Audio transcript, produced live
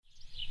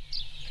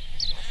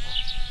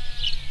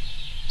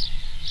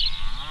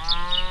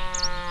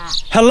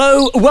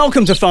Hello,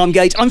 welcome to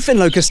Farmgate. I'm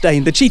Finlo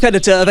Costain, the chief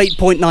editor of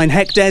 8.9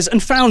 Hectares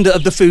and founder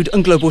of the Food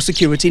and Global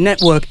Security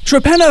Network.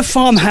 Torpenhow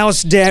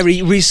Farmhouse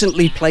Dairy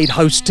recently played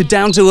host to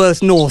Down to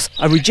Earth North,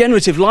 a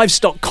regenerative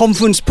livestock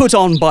conference put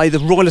on by the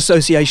Royal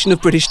Association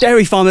of British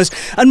Dairy Farmers.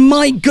 And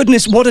my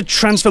goodness, what a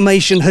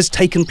transformation has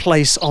taken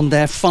place on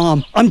their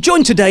farm. I'm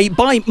joined today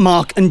by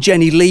Mark and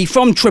Jenny Lee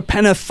from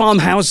Torpenhow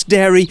Farmhouse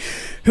Dairy,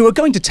 who are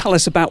going to tell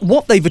us about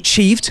what they've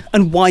achieved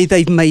and why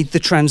they've made the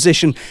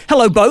transition.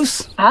 Hello,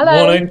 both.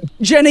 Hello. Morning.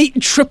 Jenny,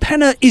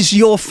 Torpenhow is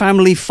your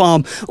family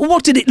farm.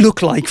 What did it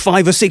look like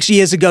 5 or 6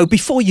 years ago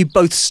before you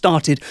both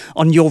started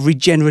on your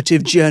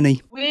regenerative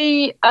journey?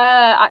 We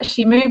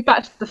actually moved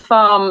back to the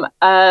farm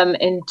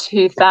in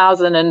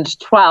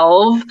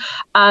 2012,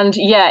 and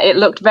it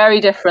looked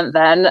very different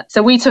then.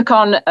 So we took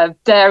on a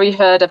dairy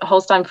herd of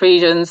Holstein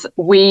Friesians.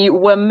 We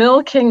were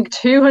milking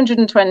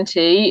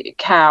 220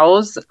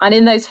 cows, and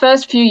in those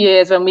first few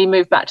years when we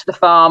moved back to the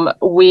farm,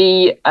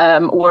 we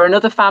were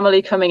another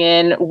family coming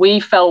in. We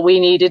felt we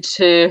needed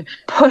to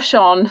push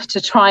on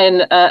to try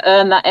and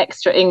earn that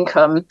extra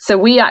income. So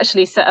we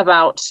actually set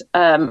about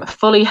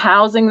fully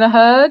housing the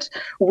herd.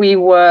 We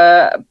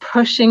were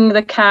pushing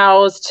the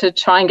cows to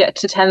try and get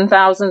to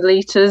 10,000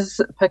 litres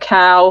per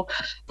cow.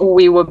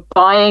 We were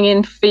buying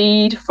in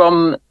feed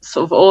from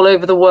sort of all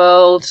over the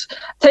world,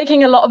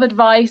 taking a lot of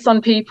advice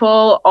on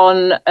people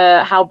on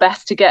how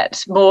best to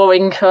get more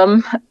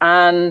income.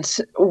 And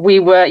we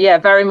were,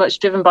 very much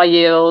driven by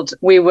yield.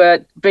 We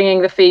were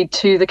bringing the feed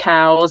to the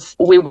cows.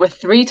 We were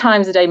 3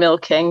 times a day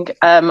milking.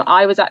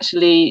 I was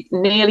actually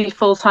nearly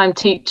full-time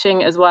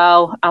teaching as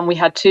well. And we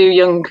had 2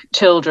 young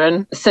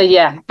children. So,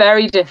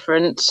 very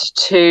different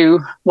to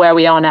where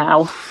we are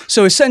now.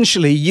 So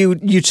essentially,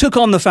 you took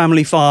on the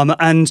family farm,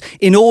 and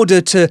in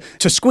order to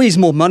squeeze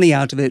more money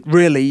out of it,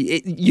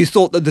 really, you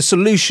thought that the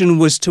solution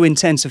was to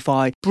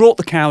intensify, brought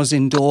the cows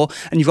indoor,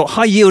 and you've got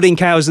high-yielding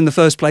cows in the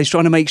first place,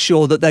 trying to make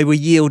sure that they were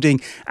yielding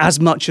as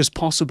much as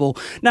possible.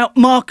 Now,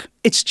 Mark,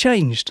 it's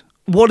changed.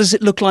 What does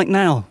it look like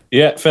now?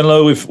 Yeah,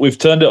 Finlo, we've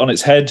turned it on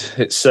its head.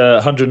 It's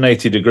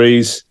 180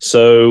 degrees.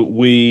 So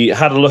we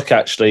had a look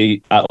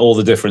actually at all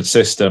the different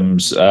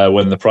systems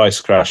when the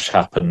price crash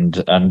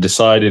happened, and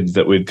decided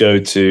that we'd go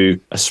to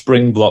a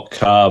spring block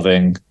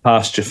calving,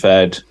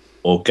 pasture-fed,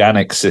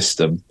 organic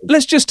system.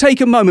 Let's just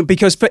take a moment,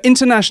 because for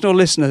international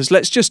listeners,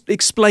 let's just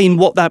explain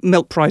what that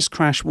milk price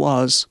crash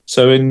was.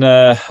 So in,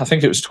 I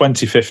think it was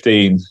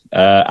 2015,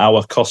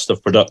 our cost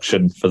of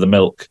production for the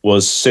milk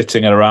was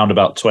sitting at around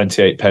about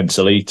 28 pence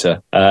a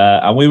litre.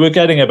 And we were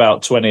getting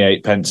about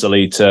 28 pence a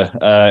litre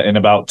in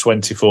about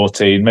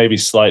 2014, maybe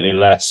slightly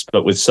less,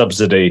 but with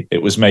subsidy,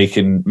 it was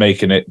making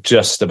it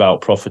just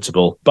about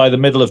profitable. By the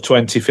middle of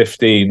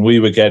 2015, we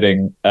were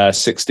getting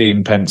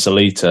 16 pence a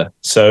litre.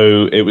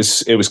 So it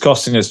was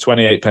costing us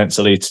 28 pence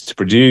a litre to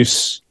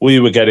produce. We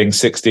were getting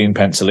 16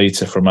 pence a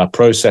litre from our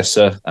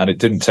processor, and it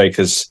didn't take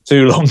us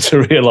too long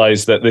to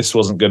realise that this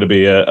wasn't going to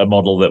be a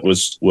model that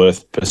was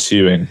worth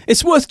pursuing.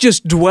 It's worth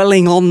just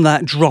dwelling on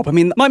that drop. I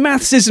mean, my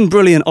maths isn't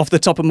brilliant off the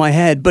top of my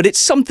head, but it's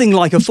something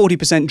like a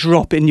 40%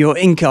 drop in your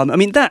income. I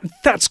mean,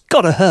 that's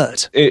got to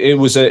hurt. It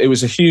was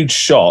a huge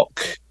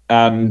shock.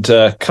 And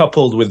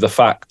coupled with the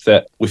fact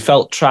that we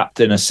felt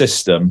trapped in a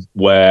system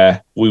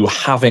where we were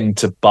having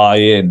to buy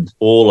in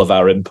all of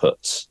our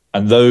inputs.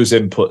 And those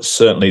inputs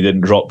certainly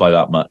didn't drop by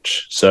that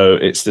much. So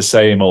it's the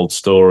same old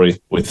story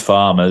with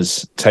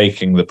farmers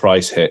taking the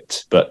price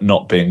hit, but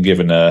not being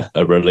given a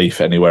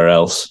relief anywhere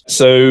else.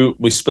 So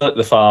we split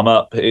the farm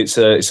up. It's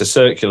a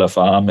circular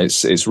farm.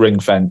 It's ring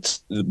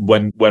fenced.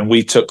 When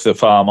we took the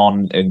farm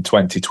on in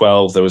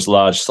 2012, there was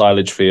large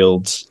silage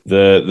fields.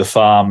 The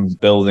farm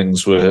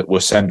buildings were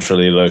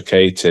centrally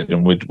located,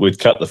 and we'd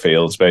cut the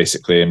fields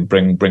basically and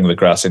bring the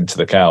grass into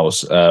the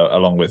cows,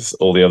 along with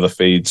all the other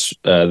feeds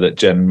that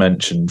Jen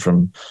mentioned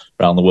from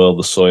around the world,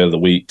 the soya, the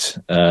wheat,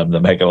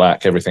 the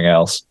megalac, everything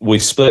else. We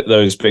split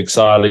those big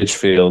silage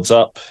fields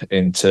up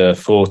into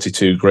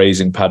 42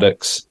 grazing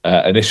paddocks,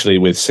 initially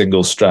with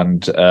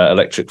single-strand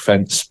electric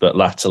fence, but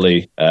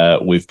latterly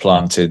we've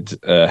planted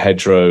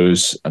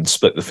hedgerows and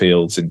split the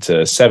fields into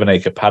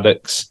 7-acre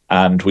paddocks,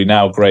 and we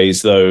now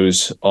graze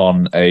those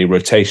on a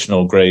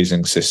rotational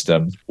grazing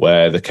system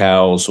where the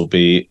cows will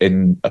be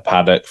in a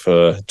paddock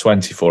for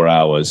 24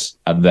 hours,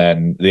 and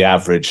then the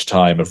average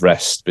time of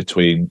rest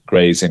between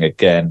grazing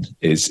again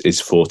is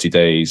 40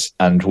 days.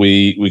 And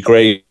we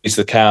graze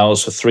the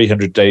cows for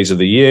 300 days of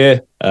the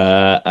year.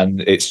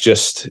 And it's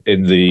just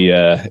in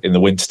the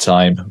winter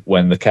time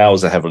when the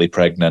cows are heavily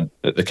pregnant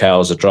that the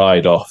cows are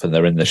dried off and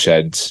they're in the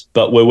sheds.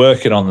 But we're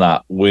working on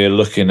that. We're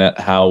looking at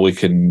how we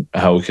can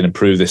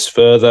improve this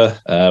further.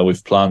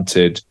 We've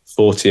planted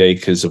 40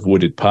 acres of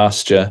wooded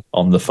pasture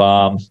on the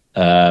farm,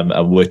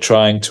 and we're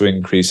trying to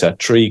increase our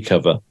tree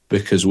cover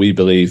because we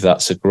believe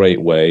that's a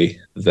great way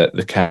that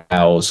the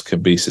cows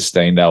can be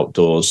sustained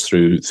outdoors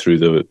through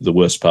the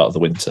worst part of the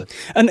winter.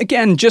 And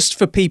again, just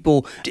for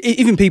people,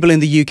 even people in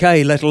the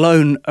UK, let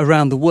alone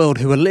around the world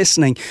who are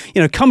listening,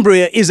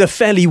 Cumbria is a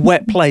fairly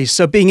wet place.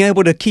 So being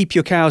able to keep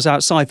your cows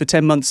outside for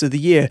 10 months of the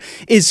year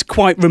is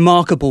quite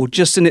remarkable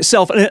just in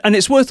itself. And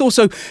it's worth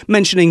also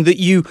mentioning that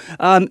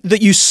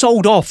you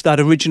sold off that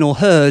original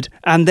herd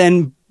and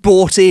then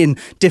bought in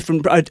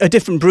a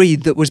different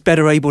breed that was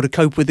better able to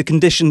cope with the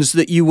conditions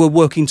that you were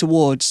working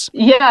towards.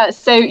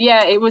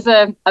 It was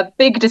a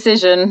big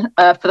decision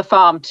for the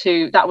farm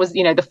that was,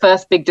 the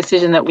first big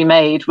decision that we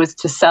made was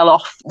to sell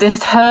off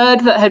this herd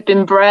that had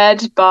been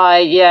bred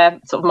by,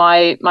 sort of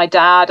my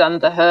dad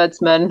and the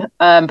herdsman.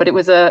 But it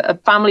was a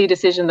family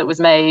decision that was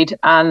made.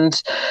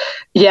 And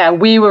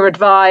we were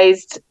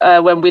advised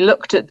when we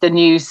looked at the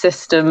new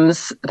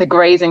systems, the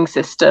grazing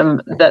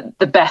system, that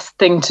the best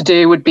thing to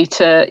do would be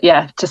to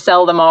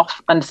sell them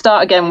off and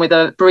start again with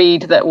a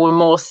breed that were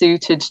more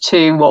suited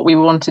to what we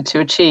wanted to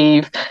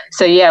achieve.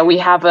 So we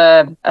have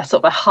a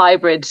sort of a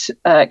hybrid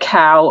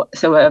cow,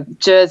 so a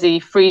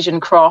Jersey Frisian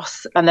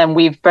cross, and then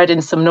we've bred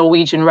in some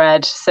Norwegian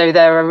red. So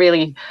they're a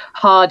really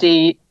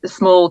hardy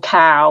small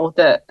cow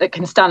that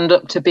can stand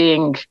up to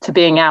being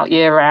out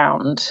year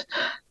round,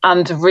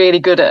 and really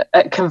good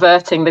at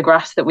converting the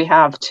grass that we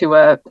have to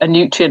a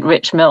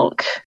nutrient-rich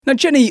milk. Now,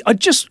 Jenny,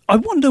 I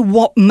wonder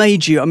what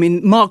made you,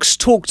 Mark's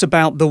talked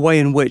about the way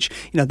in which,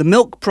 the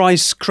milk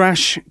price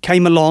crash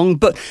came along,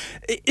 but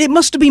it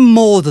must have been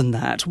more than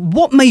that.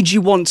 What made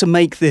you want to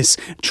make this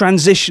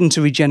transition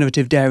to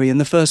regenerative dairy in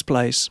the first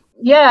place?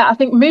 Yeah, I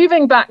think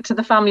moving back to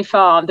the family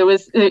farm, there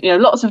was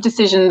lots of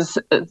decisions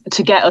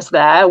to get us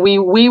there. We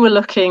were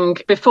looking,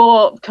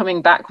 before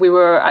coming back, we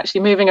were actually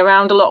moving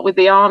around a lot with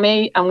the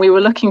army, and we were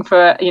looking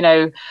for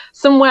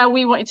somewhere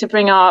we wanted to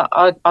bring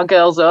our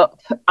girls up,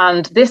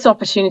 and this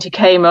opportunity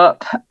came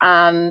up,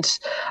 and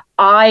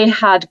I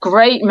had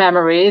great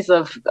memories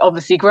of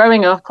obviously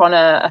growing up on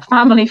a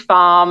family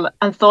farm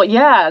and thought,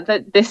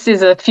 that this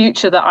is a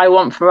future that I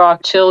want for our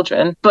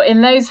children. But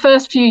in those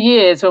first few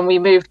years when we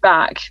moved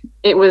back,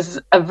 it was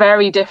a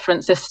very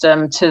different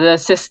system to the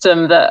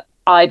system that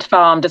I'd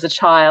farmed as a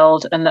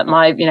child and that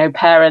my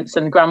parents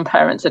and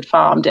grandparents had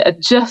farmed.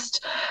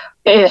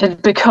 It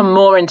had become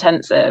more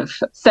intensive.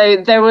 So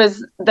there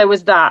was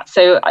that.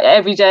 So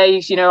every day,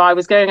 I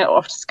was going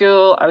off to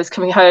school, I was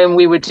coming home,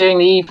 we were doing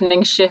the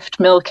evening shift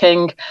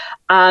milking,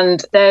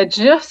 and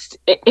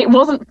it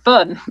wasn't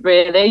fun,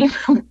 really.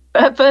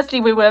 Firstly,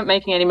 we weren't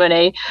making any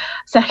money.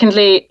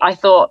 Secondly, I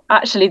thought,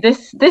 actually,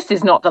 this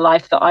is not the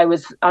life that I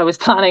was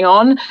planning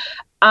on.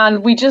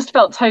 And we just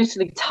felt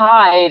totally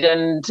tied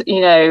and,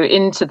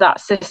 into that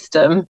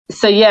system.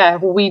 So,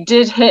 we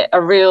did hit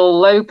a real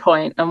low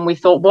point and we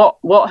thought,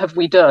 what have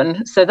we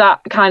done? So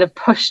that kind of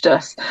pushed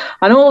us.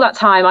 And all that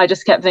time, I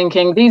just kept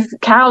thinking, these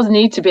cows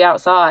need to be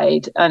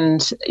outside.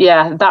 And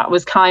that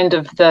was kind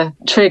of the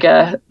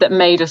trigger that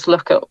made us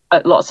look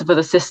at lots of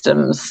other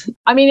systems.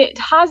 It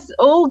has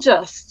all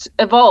just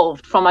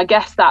evolved from, I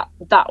guess, that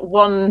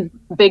one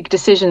big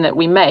decision that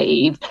we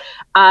made.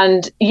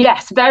 And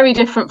yes, very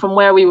different from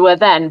where we were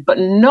then, but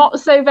not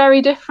so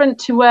very different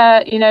to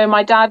where,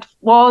 my dad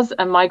was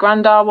and my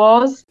granddad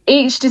was.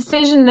 Each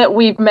decision that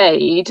we've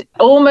made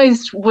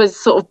almost was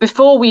sort of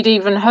before we'd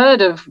even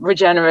heard of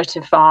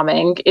regenerative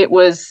farming. It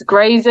was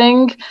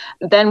grazing.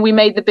 Then we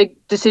made the big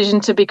decision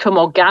to become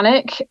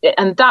organic.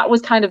 And that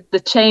was kind of the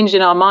change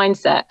in our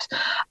mindset.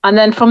 And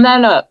then from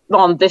then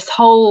on, this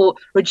whole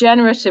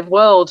regenerative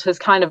world has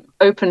kind of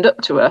opened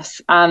up to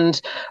us. And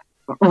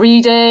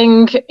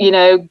reading,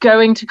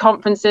 going to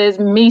conferences,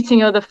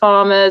 meeting other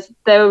farmers,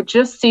 there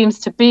just seems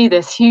to be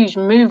this huge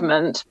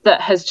movement that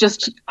has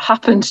just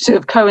happened to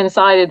have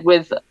coincided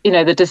with,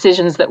 the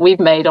decisions that we've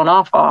made on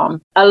our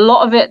farm. A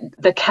lot of it,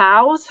 the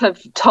cows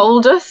have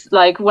told us,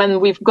 like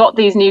when we've got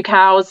these new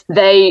cows,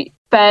 they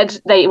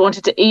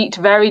wanted to eat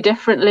very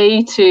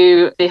differently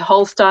to the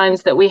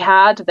Holsteins that we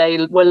had.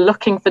 They were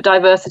looking for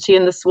diversity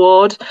in the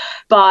sward.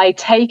 By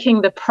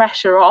taking the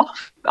pressure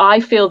off,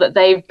 I feel that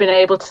they've been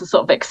able to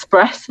sort of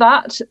express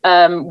that.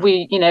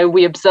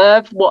 We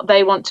observe what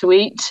they want to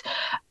eat,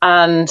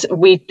 and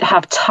we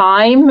have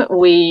time.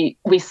 We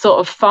sort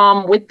of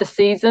farm with the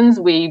seasons.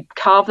 We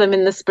carve them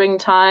in the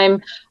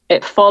springtime.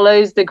 It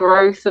follows the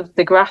growth of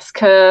the grass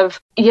curve.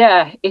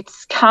 Yeah, it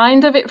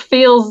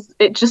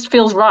just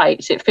feels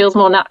right. It feels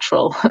more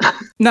natural.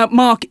 Now,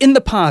 Mark, in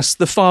the past,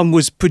 the farm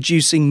was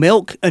producing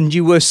milk and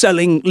you were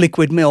selling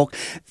liquid milk.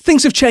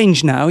 Things have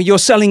changed now. You're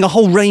selling a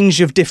whole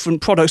range of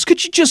different products.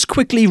 Could you just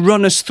quickly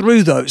run us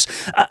through those?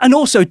 And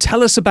also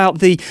tell us about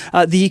the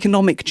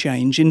economic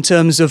change in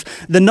terms of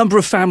the number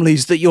of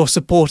families that you're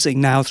supporting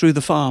now through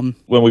the farm.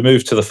 When we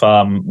moved to the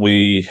farm,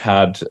 we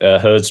had a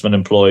herdsman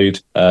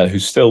employed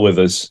who's still with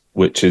us.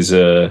 which is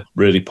a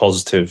really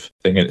positive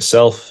thing in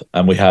itself.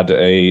 And we had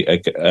a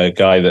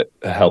guy that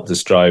helped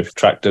us drive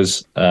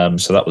tractors.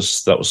 So that was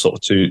sort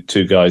of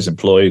two guys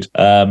employed.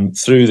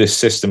 Through this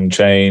system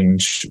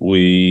change,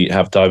 we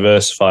have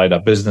diversified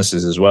our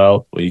businesses as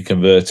well. We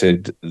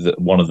converted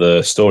one of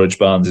the storage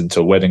barns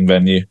into a wedding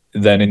venue.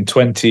 Then in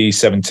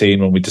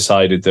 2017, when we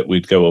decided that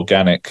we'd go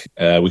organic,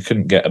 we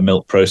couldn't get a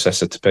milk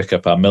processor to pick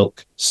up our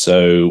milk.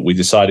 So we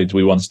decided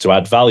we wanted to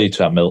add value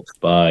to our milk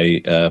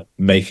by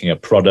making a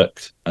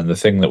product. And the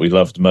thing that we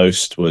loved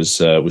most was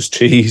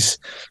cheese.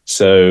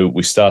 So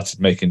we started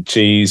making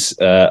cheese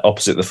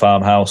opposite the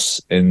farmhouse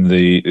in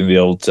the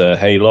old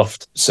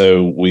hayloft.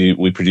 So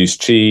we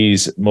produced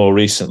cheese. More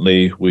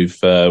recently, we've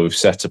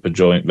set up a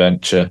joint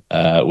venture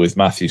with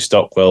Matthew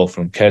Stockwell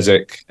from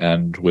Keswick,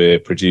 and we're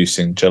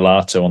producing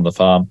gelato on the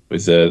farm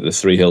with the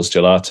Three Hills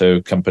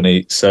Gelato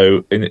Company.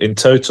 So in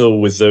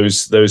total, with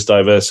those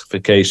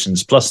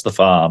diversifications plus the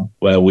farm,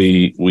 where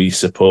we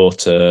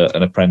support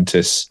an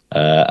apprentice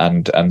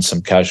and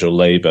some casual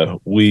labour,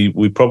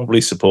 we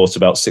probably support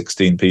about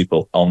 16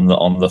 people on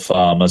the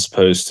farm as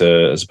opposed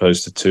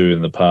to 2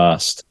 in the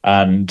past.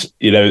 And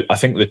I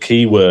think the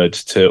key word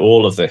to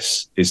all of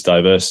this is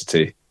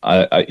diversity.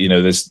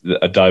 There's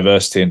a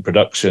diversity in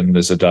production,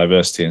 there's a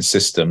diversity in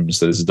systems,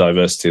 there's a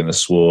diversity in the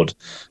sward,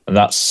 and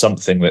that's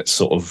something that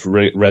sort of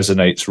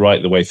resonates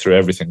right the way through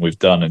everything we've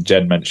done. And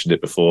Jen mentioned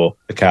it before,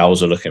 the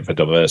cows are looking for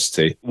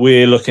diversity.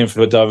 We're looking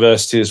for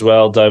diversity as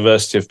well,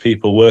 diversity of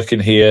people working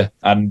here.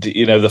 And,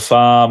 the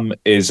farm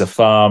is a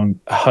farm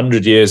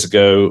 100 years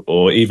ago,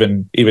 or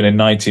even in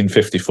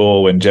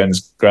 1954 when Jen's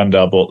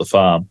granddad bought the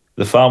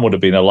farm would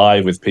have been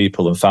alive with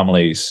people and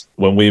families.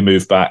 When we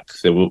moved back,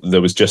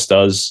 there was just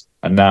us.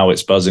 And now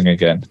it's buzzing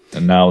again.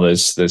 And now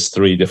there's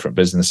 3 different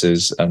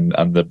businesses, and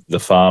the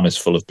farm is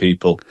full of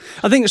people.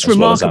 I think it's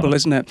remarkable,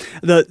 isn't it?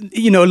 That,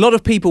 a lot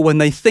of people, when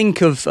they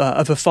think of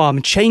a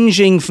farm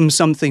changing from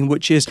something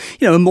which is,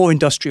 a more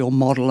industrial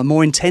model, a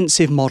more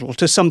intensive model,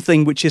 to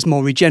something which is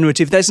more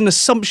regenerative, there's an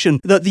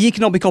assumption that the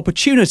economic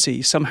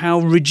opportunity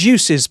somehow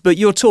reduces. But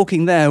you're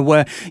talking there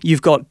where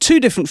you've got 2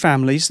 different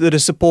families that are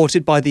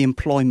supported by the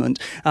employment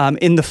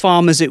in the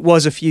farm as it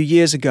was a few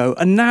years ago.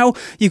 And now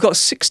you've got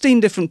 16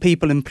 different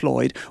people employed.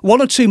 1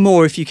 or 2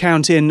 more if you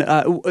count in,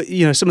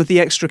 some of the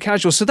extra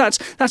casuals. So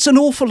that's an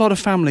awful lot of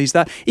families.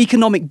 That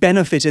economic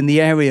benefit in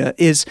the area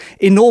is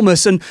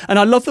enormous. And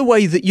I love the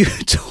way that you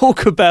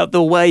talk about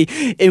the way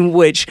in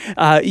which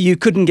you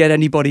couldn't get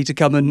anybody to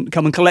come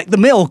and collect the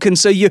milk. And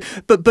so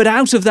but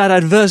out of that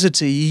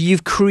adversity,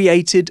 you've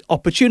created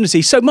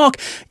opportunity. So Mark,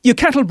 your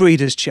cattle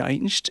breed has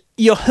changed.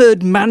 Your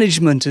herd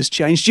management has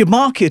changed. Your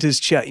market has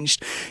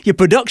changed. Your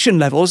production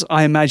levels,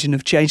 I imagine,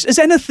 have changed. Has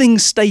anything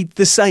stayed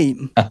the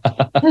same?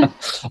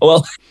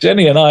 Well,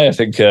 Jenny and I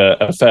think,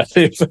 are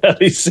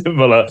fairly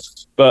similar.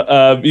 But,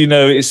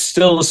 it's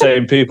still the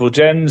same people.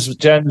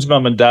 Jen's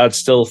mum and dad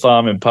still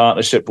farm in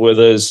partnership with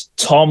us.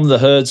 Tom, the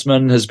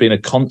herdsman, has been a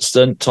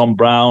constant. Tom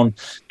Brown,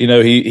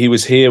 he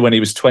was here when he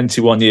was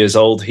 21 years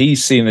old.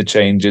 He's seen the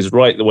changes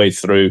right the way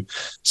through.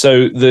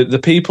 So the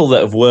people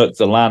that have worked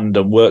the land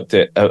and worked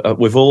it,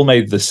 we've all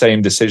made the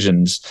same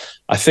decisions.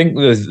 I think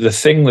the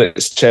thing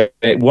that's changed,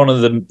 one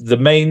of the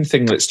main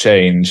thing that's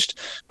changed,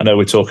 I know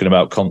we're talking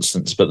about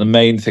constants, but the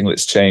main thing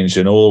that's changed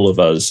in all of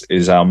us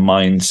is our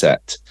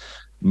mindset.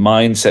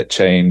 Mindset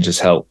change has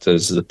helped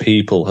us. The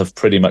people have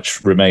pretty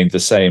much remained the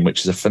same,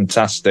 which is a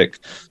fantastic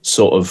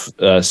sort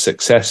of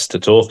success to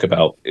talk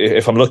about.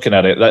 If I'm looking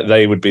at it,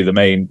 they would be the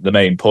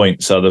main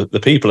point. So the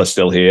people are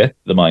still here.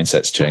 The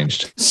mindset's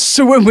changed.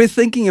 So when we're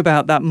thinking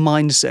about that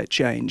mindset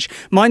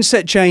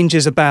change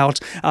is about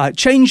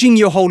changing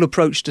your whole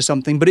approach to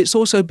something, but it's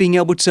also being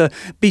able to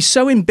be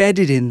so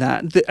embedded in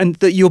that and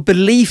that your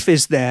belief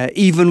is there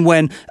even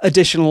when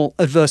additional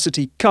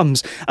adversity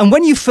comes. And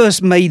when you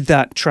first made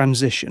that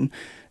transition,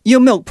 your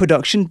milk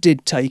production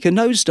did take a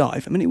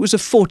nosedive. I mean, it was a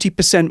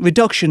 40%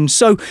 reduction.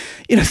 So,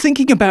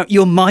 thinking about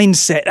your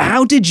mindset,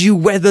 how did you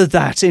weather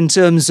that in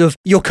terms of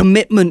your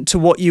commitment to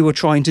what you were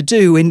trying to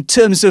do, in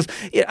terms of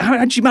how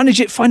did you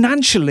manage it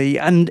financially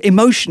and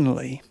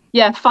emotionally?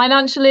 Yeah,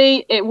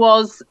 financially, it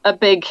was a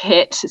big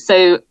hit.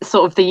 So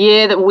sort of the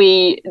year that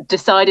we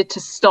decided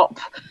to stop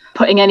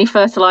putting any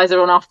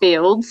fertilizer on our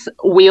fields,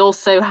 we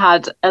also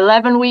had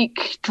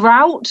 11-week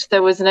drought.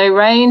 There was no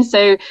rain.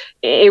 So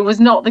it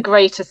was not the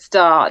greatest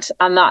start.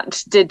 And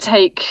that did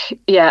take,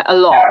 a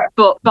lot.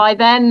 But by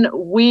then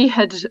we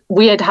had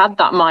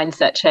that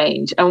mindset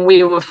change, and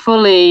we were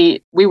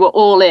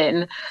all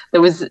in.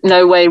 There was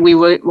no way we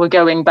were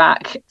going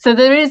back. So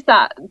there is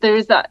that,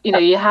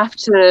 you have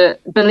to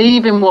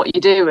believe in what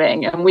you're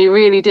doing. And we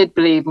really did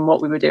believe in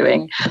what we were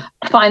doing.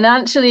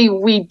 Financially,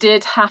 we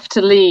did have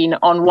to lean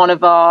on one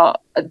of our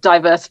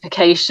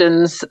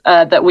diversifications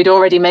that we'd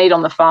already made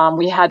on the farm.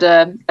 We had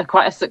a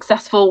quite a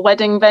successful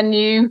wedding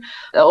venue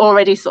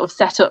already sort of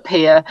set up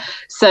here,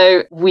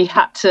 so we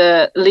had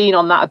to lean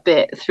on that a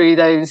bit through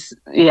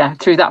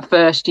that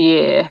first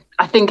year.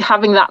 I think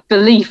having that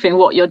belief in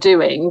what you're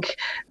doing,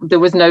 there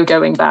was no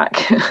going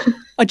back.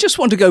 I just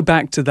want to go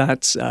back to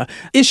that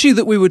issue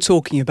that we were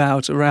talking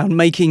about around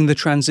making the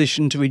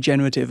transition to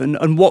regenerative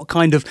and what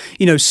kind of,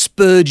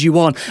 spurred you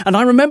on. And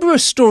I remember a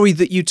story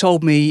that you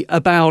told me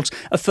about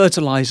a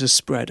fertilizer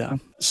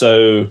spreader.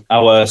 So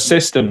our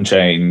system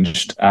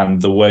changed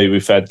and the way we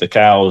fed the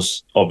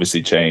cows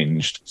obviously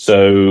changed.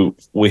 So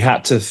we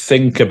had to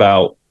think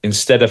about,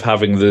 instead of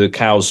having the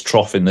cow's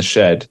trough in the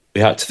shed, we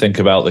had to think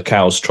about the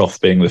cow's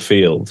trough being the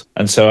field.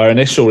 And so our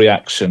initial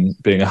reaction,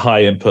 being a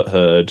high input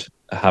herd,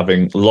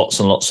 having lots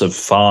and lots of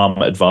farm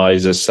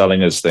advisors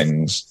selling us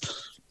things,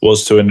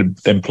 was to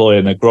employ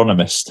an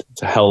agronomist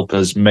to help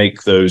us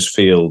make those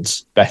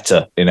fields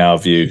better, in our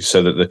view,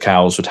 so that the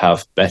cows would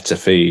have better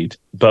feed.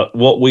 But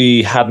what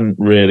we hadn't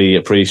really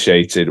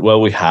appreciated, well,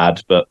 we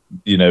had, but,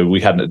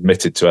 we hadn't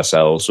admitted to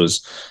ourselves,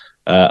 was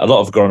a lot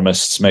of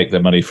agronomists make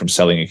their money from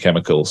selling you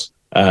chemicals.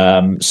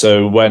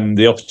 So when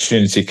the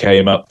opportunity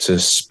came up to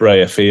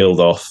spray a field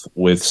off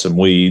with some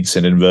weeds,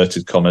 in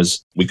inverted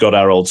commas, we got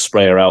our old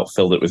sprayer out,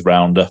 filled it with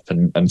Roundup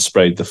and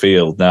sprayed the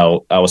field.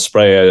 Now, our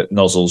sprayer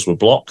nozzles were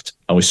blocked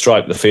and we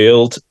striped the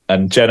field.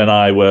 And Jen and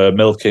I were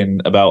milking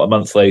about a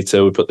month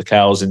later. We put the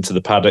cows into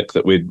the paddock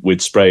that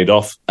we'd sprayed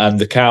off, and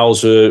the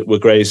cows were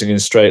grazing in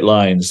straight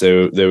lines.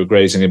 They were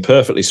grazing in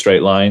perfectly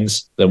straight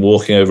lines, then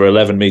walking over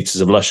 11 metres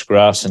of lush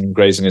grass and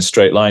grazing in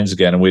straight lines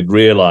again. And we'd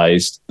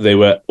realised they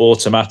were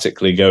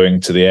automatically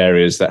going to the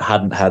areas that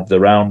hadn't had the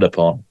Roundup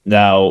on.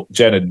 Now,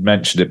 Jen had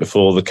mentioned it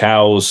before, the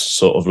cows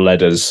sort of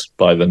led us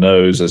by the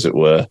nose, as it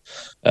were,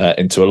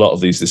 into a lot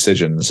of these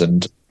decisions.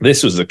 And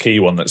this was the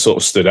key one that sort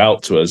of stood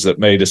out to us, that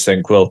made us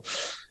think, well,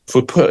 if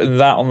we're putting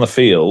that on the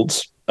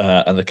fields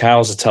and the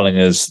cows are telling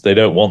us they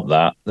don't want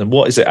that, then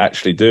what is it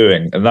actually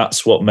doing? And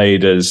that's what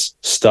made us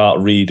start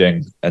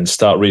reading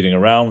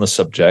around the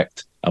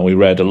subject. And we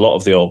read a lot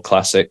of the old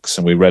classics,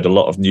 and we read a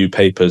lot of new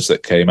papers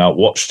that came out,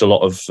 watched a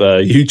lot of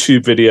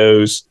YouTube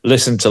videos,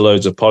 listened to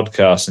loads of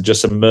podcasts, and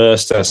just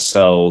immersed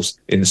ourselves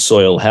in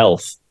soil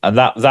health. And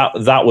that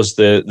was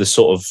the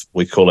sort of,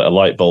 we call it a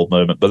light bulb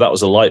moment, but that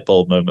was a light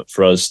bulb moment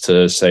for us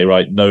to say,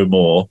 right, no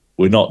more,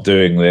 we're not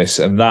doing this.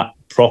 And that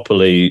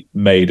properly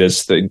made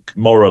us think,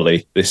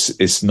 morally, this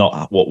is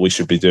not what we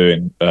should be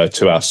doing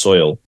to our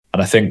soil.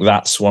 And I think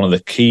that's one of the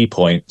key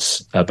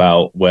points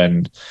about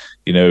when,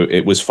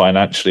 it was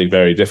financially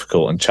very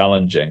difficult and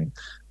challenging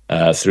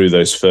through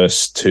those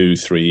first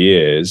 2-3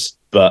 years.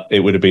 But it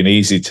would have been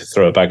easy to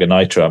throw a bag of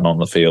nitram on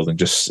the field and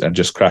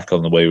just crack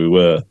on the way we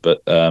were.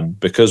 But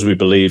because we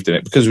believed in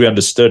it, because we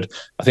understood,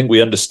 I think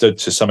we understood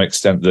to some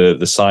extent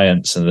the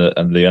science and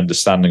the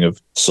understanding of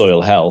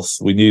soil health,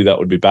 we knew that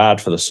would be bad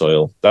for the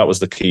soil. That was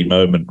the key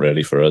moment,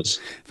 really, for us.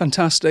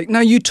 Fantastic. Now,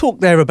 you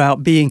talked there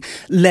about being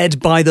led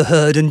by the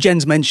herd, and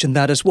Jen's mentioned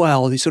that as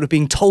well. You're sort of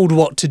being told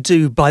what to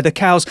do by the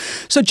cows.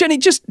 So, Jenny,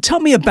 just tell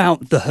me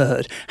about the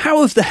herd.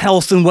 How have the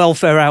health and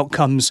welfare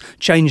outcomes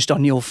changed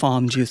on your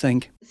farm, do you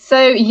think?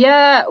 So,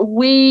 yeah,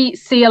 we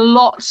see a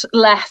lot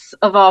less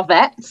of our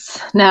vets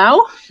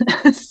now.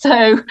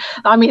 So,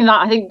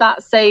 I think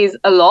that says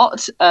a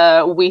lot.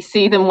 We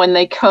see them when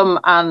they come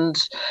and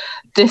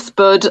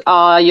disbud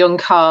our young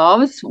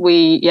calves.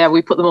 We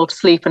put them all to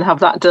sleep and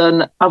have that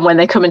done. And when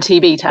they come and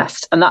TB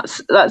test, and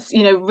that's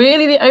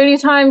really the only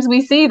times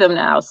we see them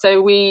now.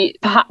 So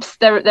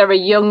they're a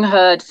young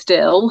herd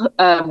still.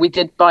 We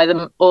did buy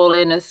them all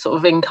in as sort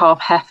of in-calf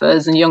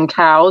heifers and young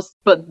cows,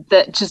 but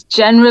that just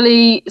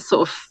generally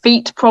sort of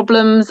feet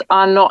problems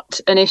are not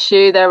an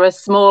issue. They're a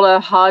smaller,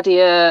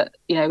 hardier,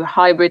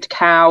 hybrid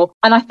cow.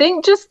 And I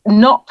think just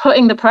not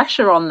putting the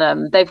pressure on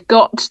them. They've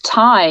got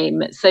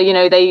time. So,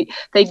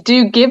 they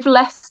do give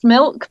less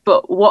milk,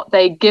 but what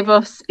they give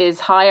us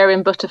is higher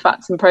in butter,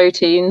 fats and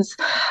proteins.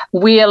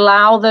 We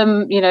allow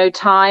them,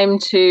 time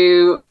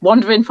to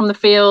wander in from the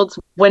fields.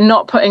 We're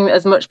not putting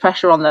as much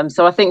pressure on them.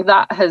 So I think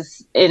that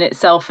has in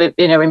itself,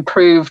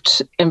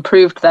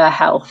 improved their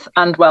health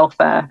and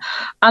welfare,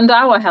 and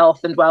our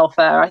health and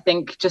welfare. I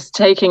think just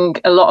taking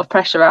a lot of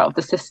pressure out of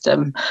the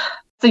system.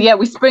 So, yeah,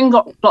 we spring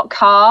block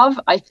calve.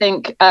 I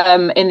think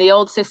in the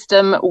old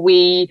system,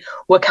 we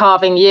were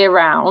calving year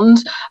round.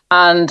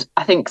 And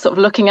I think sort of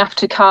looking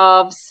after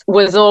calves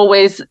was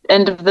always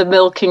end of the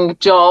milking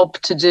job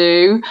to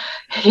do.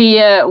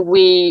 Here,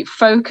 we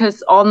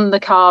focus on the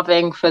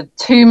calving for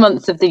 2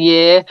 months of the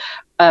year.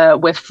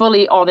 We're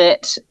fully on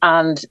it,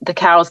 and the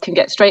cows can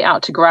get straight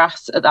out to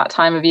grass at that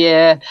time of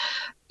year.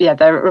 Yeah,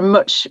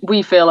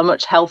 we feel a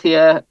much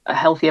healthier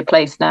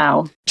place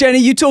now. Jenny,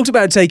 you talked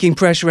about taking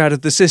pressure out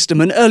of the system,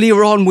 and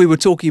earlier on we were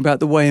talking about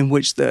the way in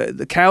which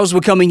the cows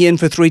were coming in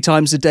for 3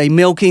 times a day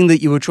milking,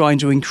 that you were trying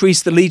to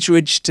increase the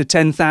litrage to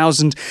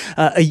 10,000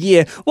 a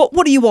year.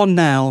 What are you on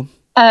now?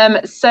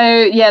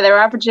 They're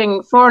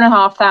averaging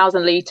 4,500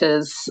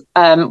 litres,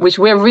 which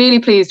we're really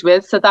pleased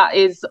with. So that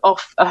is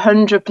off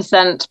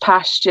 100%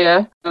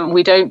 pasture.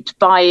 We don't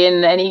buy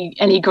in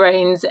any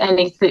grains,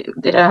 anything.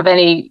 They don't have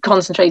any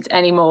concentrates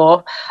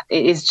anymore.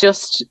 It is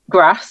just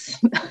grass.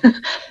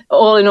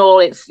 All in all,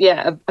 it's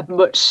a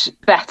much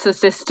better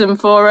system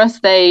for us.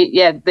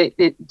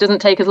 It doesn't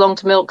take as long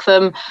to milk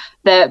them.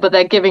 But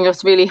they're giving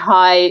us really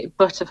high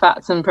butter,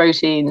 fats, and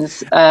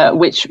proteins,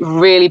 which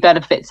really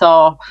benefits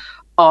our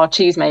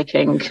cheese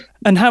making.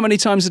 And how many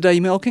times a day are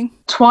you milking?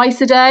 Twice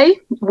a day.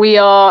 We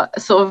are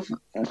sort of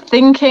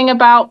thinking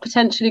about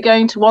potentially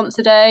going to once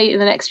a day in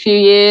the next few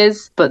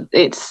years, but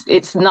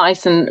it's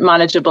nice and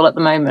manageable at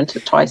the moment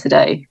at twice a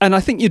day. And I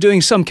think you're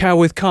doing some cow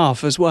with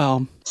calf as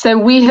well. So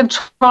we have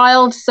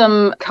trialled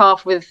some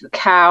calf with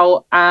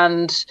cow,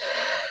 and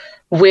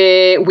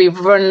we've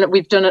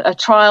done a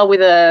trial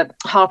with a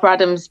Harper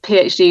Adams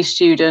PhD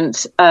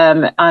student,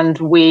 and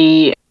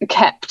we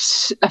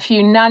kept a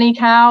few nanny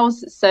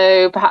cows.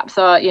 So perhaps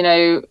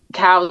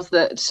cows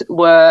that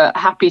were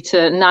happy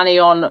to nanny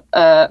on,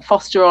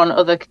 foster on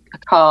other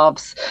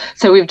calves.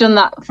 So we've done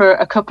that for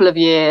a couple of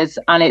years,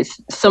 and it's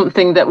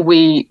something that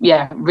we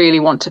really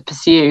want to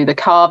pursue. The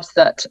calves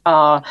that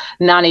are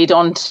nannied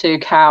onto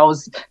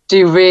cows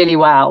do really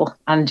well,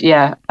 and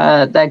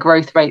their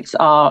growth rates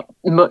are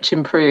much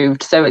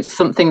improved. So it's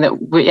something that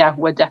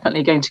we're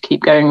definitely going to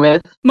keep going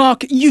with.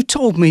 Mark, you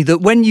told me that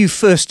when you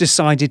first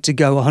decided to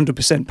go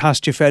 100%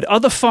 pasture fed,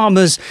 other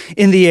farmers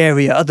in the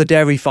area, other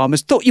dairy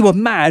farmers, thought you were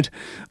mad.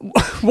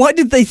 Why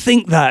did they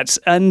think that?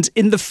 And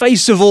in the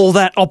face of all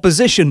that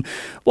opposition,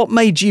 what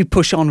made you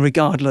push on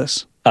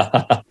regardless?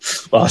 Well,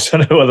 I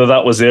don't know whether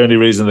that was the only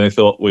reason they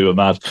thought we were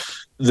mad.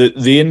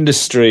 The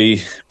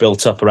industry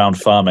built up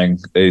around farming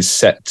is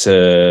set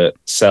to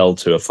sell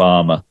to a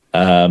farmer.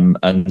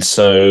 And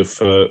so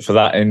for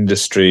that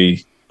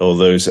industry, or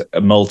those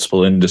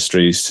multiple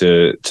industries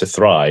to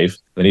thrive,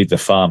 they need the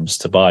farms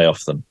to buy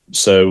off them.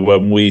 So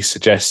when we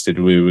suggested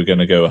we were going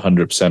to go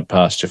 100%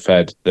 pasture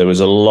fed, there was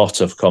a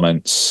lot of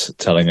comments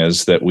telling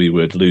us that we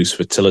would lose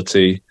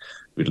fertility,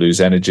 we'd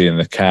lose energy in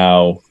the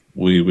cow,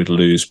 we would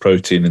lose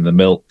protein in the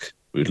milk,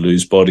 we'd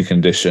lose body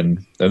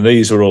condition. And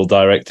these were all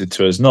directed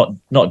to us,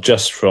 not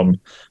just from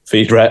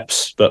feed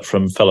reps, but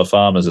from fellow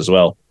farmers as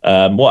well.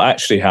 What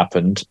actually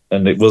happened,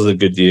 and it was a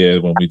good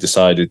year when we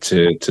decided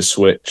to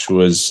switch,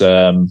 was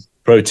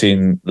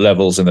protein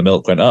levels in the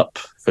milk went up,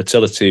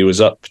 fertility was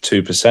up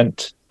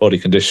 2%, body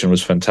condition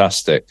was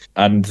fantastic.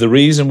 And the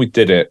reason we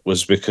did it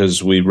was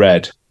because we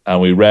read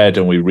and we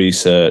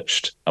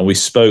researched and we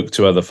spoke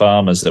to other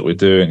farmers that were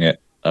doing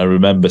it. I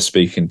remember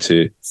speaking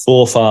to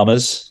 4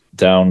 farmers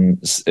down,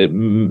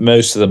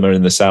 most of them are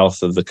in the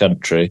south of the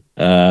country,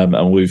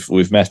 and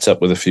we've met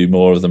up with a few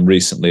more of them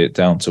recently at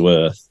Down to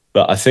Earth.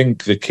 But I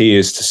think the key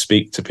is to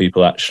speak to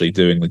people actually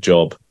doing the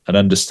job and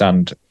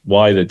understand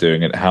why they're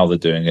doing it, how they're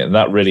doing it. And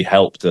that really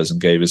helped us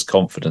and gave us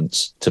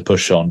confidence to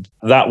push on.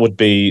 That would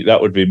be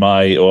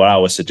my or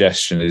our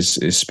suggestion is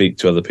speak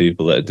to other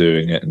people that are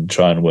doing it and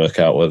try and work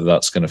out whether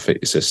that's going to fit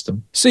your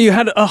system. So you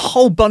had a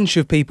whole bunch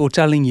of people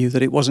telling you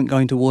that it wasn't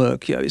going to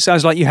work. It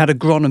sounds like you had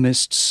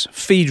agronomists,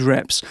 feed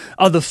reps,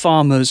 other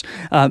farmers,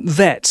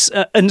 vets.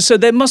 And so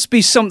there must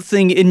be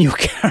something in your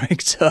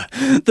character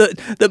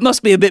that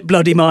must be a bit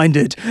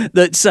bloody-minded,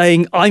 that's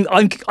saying,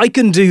 I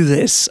can do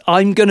this.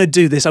 I'm going to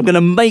do this. I'm going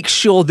to make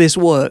sure this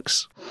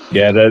works.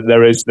 Yeah,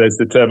 there's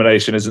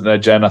determination, isn't there,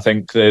 Jen? I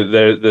think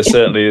there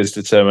certainly is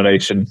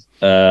determination.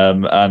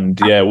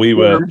 We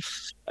were.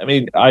 I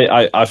mean,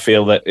 I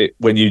feel that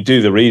when you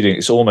do the reading,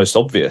 it's almost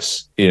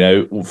obvious.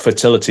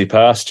 Fertility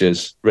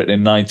pastures, written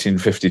in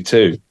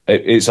 1952.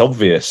 It's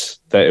obvious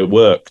that it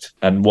worked,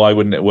 and why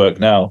wouldn't it work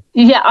now?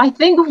 Yeah, I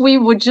think we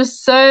were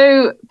just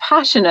so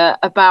passionate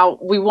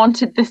about. We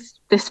wanted this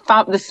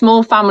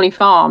small family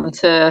farm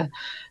to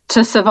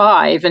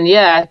survive, and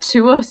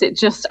to us it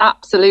just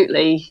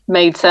absolutely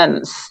made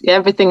sense.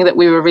 Everything that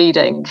we were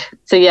reading.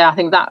 So I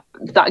think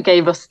that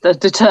gave us the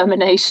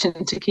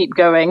determination to keep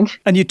going.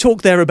 And you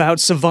talk there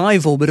about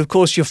survival, but of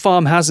course your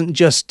farm hasn't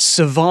just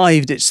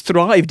survived, it's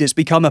thrived. It's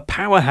become a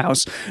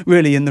powerhouse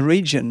really in the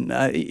region,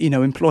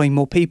 employing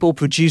more people,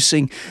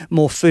 producing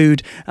more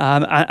food,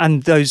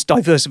 and those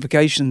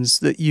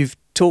diversifications that you've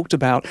talked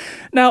about.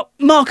 Now,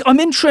 Mark, I'm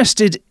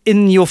interested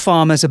in your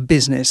farm as a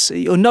business.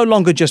 You're no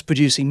longer just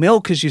producing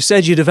milk, as you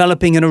said, you're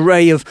developing an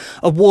array of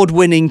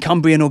award-winning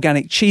Cumbrian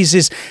organic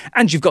cheeses,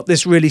 and you've got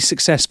this really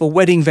successful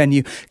wedding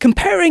venue.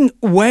 Comparing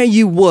where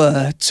you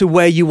were to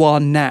where you are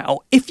now,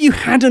 if you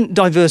hadn't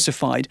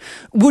diversified,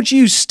 would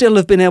you still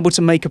have been able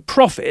to make a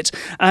profit?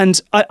 And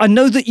I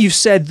know that you've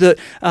said that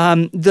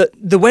that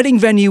the wedding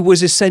venue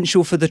was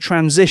essential for the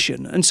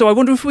transition, and so I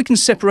wonder if we can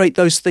separate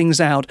those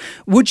things out.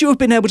 Would you have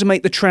been able to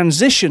make the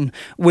transition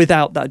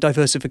without that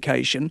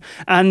diversification?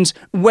 And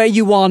where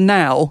you are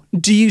now,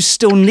 do you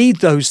still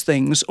need those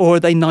things, or are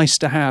they nice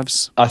to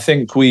haves? I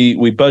think we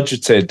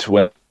budgeted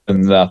when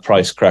the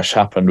price crash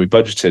happened. We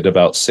budgeted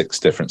about 6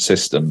 different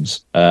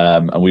systems,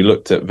 and we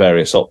looked at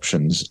various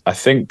options. I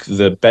think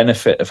the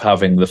benefit of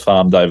having the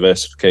farm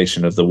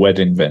diversification of the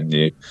wedding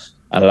venue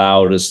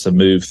allowed us to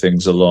move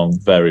things along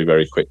very,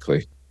 very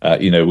quickly.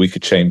 We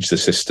could change the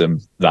system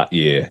that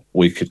year.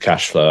 We could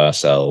cash flow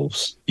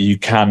ourselves. You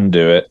can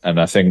do it. And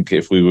I think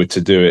if we were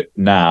to do it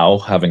now,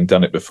 having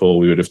done it before,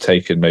 we would have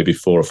taken maybe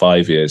 4 or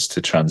 5 years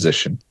to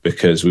transition,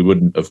 because we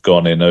wouldn't have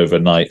gone in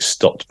overnight,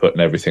 stopped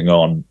putting everything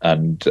on,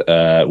 and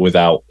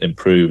without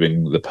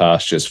improving the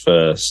pastures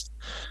first,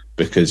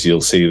 because you'll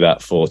see that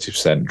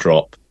 40%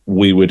 drop.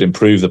 We would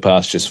improve the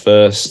pastures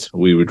first.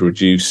 We would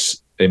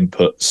reduce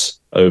inputs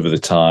over the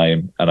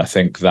time. And I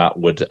think that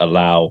would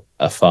allow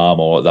a farm,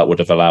 or that would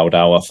have allowed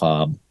our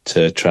farm,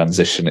 to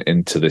transition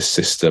into this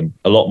system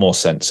a lot more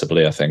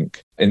sensibly, I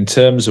think. In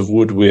terms of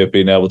would we have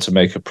been able to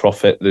make a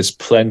profit, there's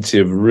plenty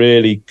of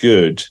really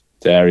good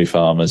dairy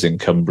farmers in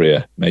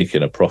Cumbria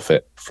making a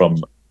profit from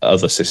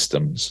other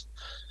systems.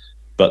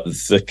 But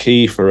the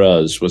key for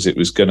us was it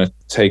was going to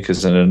take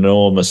us an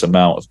enormous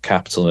amount of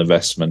capital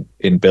investment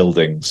in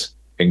buildings,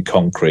 in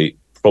concrete,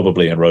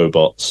 probably in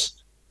robots,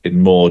 in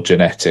more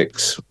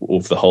genetics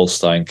of the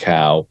Holstein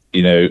cow,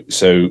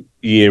 so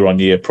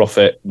year-on-year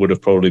profit would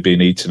have probably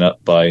been eaten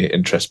up by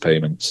interest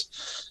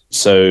payments.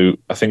 So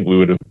I think we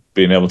would have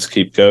been able to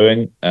keep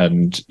going.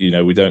 And,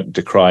 we don't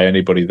decry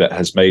anybody that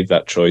has made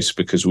that choice,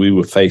 because we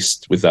were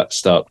faced with that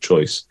stark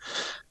choice.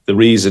 The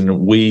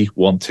reason we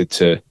wanted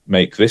to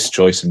make this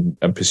choice and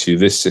pursue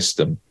this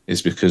system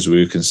is because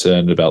we were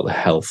concerned about the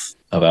health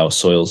of our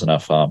soils and our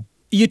farm.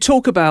 You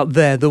talk about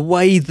there the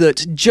way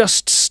that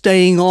just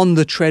staying on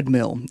the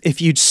treadmill,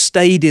 if you'd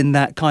stayed in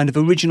that kind of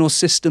original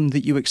system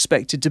that you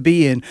expected to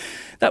be in,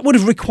 that would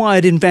have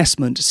required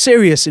investment,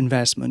 serious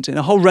investment, in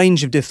a whole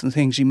range of different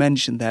things you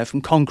mentioned there,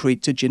 from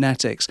concrete to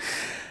genetics.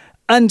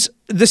 And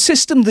the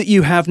system that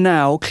you have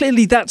now,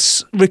 clearly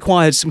that's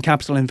required some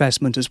capital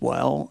investment as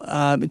well,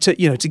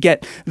 to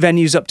get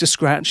venues up to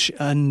scratch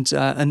and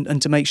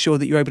to make sure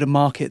that you're able to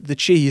market the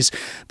cheese.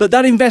 But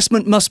that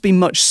investment must be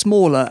much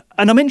smaller.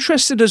 And I'm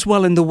interested as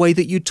well in the way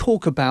that you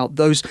talk about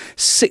those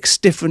 6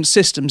 different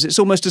systems. It's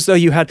almost as though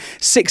you had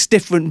 6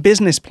 different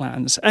business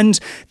plans. And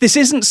this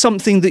isn't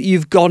something that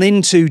you've gone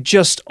into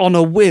just on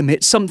a whim.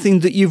 It's something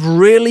that you've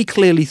really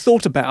clearly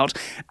thought about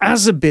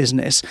as a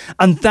business.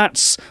 And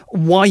that's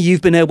why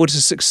you've been able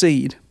to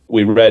succeed.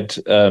 We read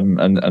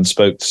and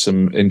spoke to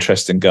some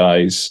interesting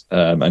guys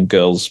and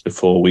girls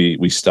before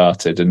we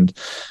started. And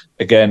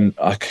again,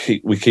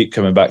 we keep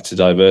coming back to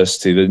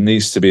diversity. There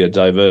needs to be a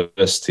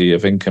diversity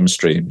of income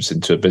streams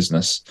into a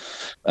business.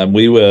 And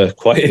we were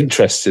quite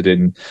interested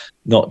in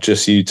not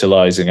just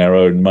utilising our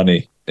own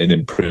money in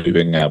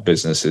improving our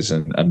businesses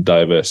and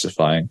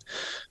diversifying.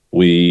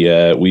 We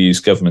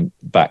use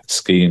government-backed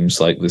schemes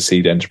like the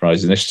Seed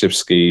Enterprise Initiative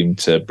scheme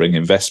to bring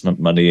investment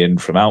money in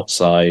from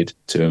outside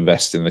to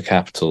invest in the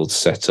capital to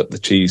set up the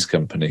cheese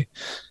company,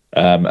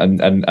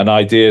 and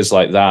ideas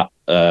like that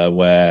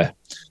where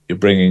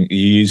you're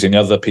using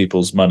other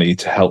people's money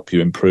to help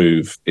you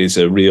improve is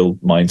a real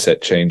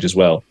mindset change as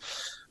well.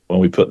 When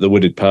we put the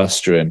wooded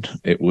pasture in,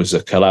 it was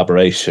a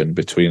collaboration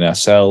between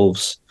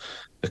ourselves,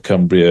 the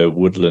Cumbria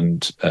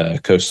Woodland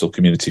Coastal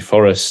Community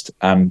Forest,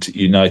 and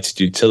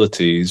United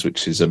Utilities,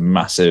 which is a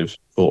massive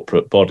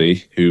corporate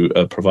body who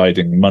are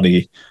providing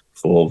money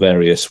for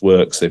various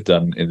works they've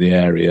done in the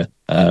area,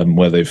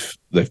 where they've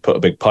put a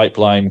big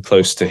pipeline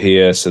close to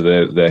here, so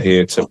they're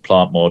here to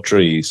plant more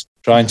trees.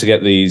 Trying to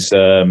get these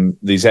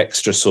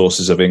extra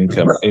sources of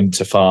income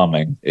into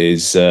farming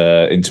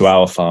into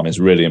our farm is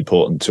really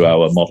important to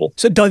our model.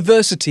 So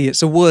diversity,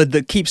 it's a word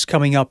that keeps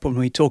coming up when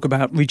we talk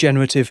about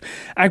regenerative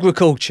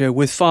agriculture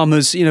with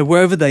farmers,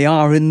 wherever they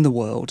are in the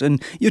world.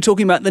 And you're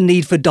talking about the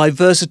need for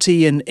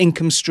diversity and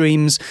income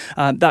streams,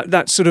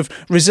 that sort of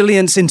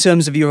resilience in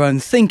terms of your own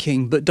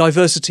thinking, but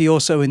diversity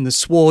also in the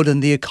sward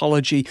and the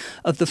ecology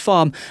of the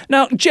farm.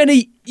 Now,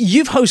 Jenny,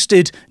 you've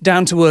hosted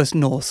Down to Earth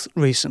North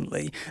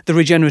recently, the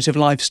Regenerative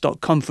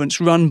Livestock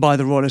Conference run by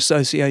the Royal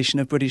Association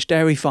of British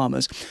Dairy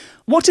Farmers.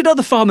 What did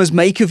other farmers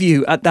make of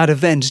you at that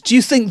event? Do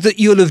you think that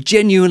you'll have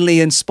genuinely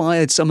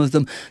inspired some of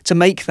them to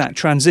make that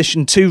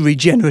transition to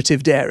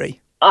regenerative dairy?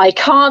 I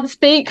can't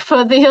speak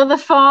for the other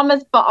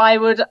farmers, but I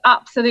would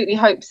absolutely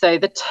hope so.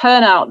 The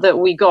turnout that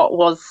we got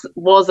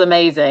was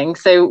amazing.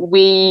 So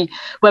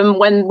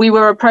when we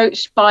were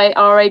approached by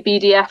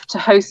RABDF to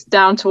host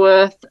Down to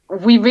Earth,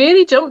 we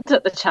really jumped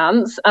at the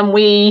chance, and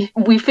we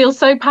feel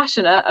so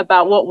passionate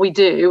about what we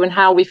do and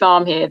how we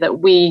farm here that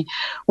we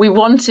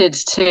wanted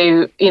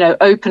to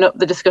open up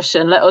the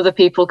discussion, let other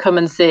people come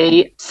and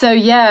see. So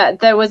yeah,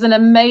 there was an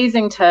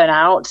amazing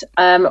turnout.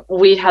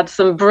 We had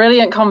some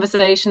brilliant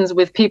conversations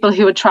with people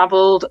who had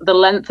travelled the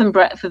length and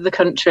breadth of the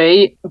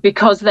country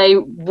because they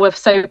were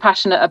so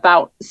passionate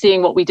about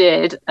seeing what we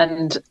did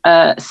and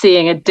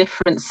seeing a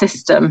different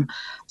system.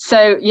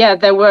 So yeah,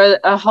 there were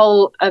a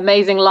whole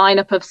amazing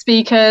lineup of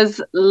speakers,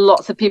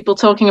 lots of people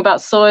talking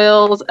about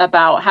soils,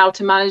 about how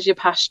to manage your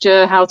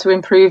pasture, how to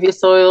improve your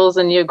soils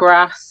and your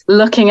grass,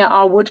 looking at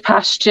our wood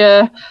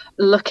pasture,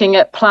 looking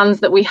at plans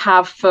that we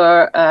have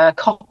for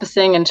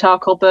coppicing and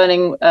charcoal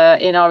burning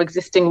in our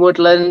existing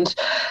woodland.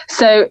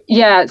 So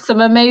yeah,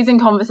 some amazing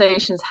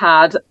conversations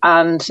had,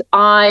 and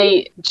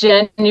I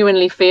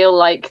genuinely feel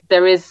like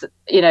there is,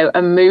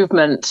 a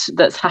movement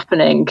that's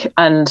happening,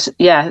 and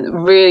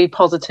really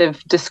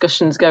positive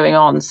discussions going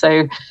on.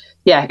 So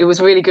yeah, it was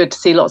really good to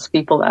see lots of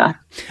people there.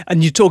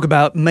 And you talk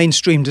about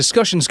mainstream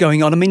discussions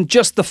going on. I mean,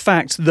 just the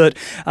fact that,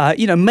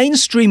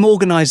 mainstream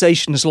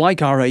organisations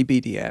like our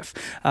ABDF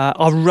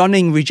are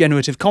running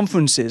regenerative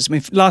conferences. I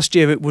mean, last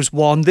year it was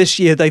one. This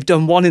year they've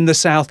done one in the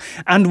south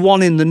and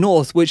one in the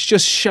north, which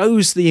just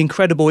shows the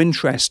incredible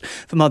interest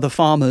from other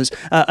farmers.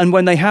 And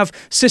when they have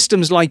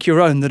systems like your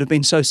own that have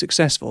been so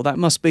successful, that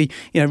must be,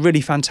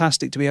 really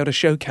fantastic to be able to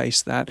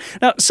showcase that.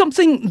 Now,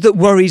 something that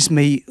worries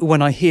me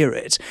when I hear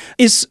it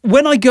is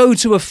when I go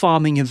to a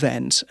farming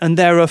event and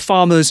there are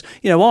farmers,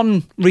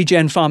 on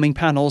regen farming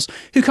panels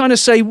who kind of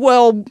say,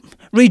 well,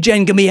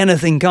 regen can be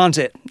anything, can't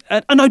it?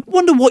 And I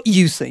wonder what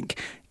you think.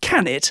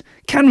 Can it?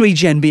 Can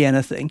regen be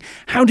anything?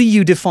 How do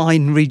you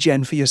define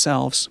regen for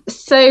yourselves?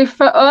 So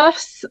for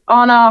us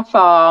on our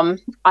farm,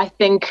 I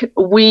think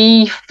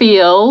we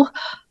feel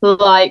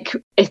like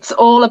it's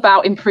all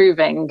about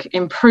improving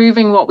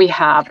what we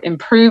have,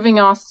 improving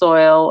our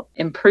soil,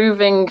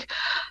 improving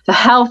the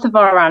health of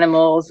our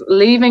animals,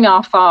 leaving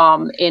our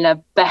farm in a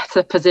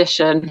better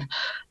position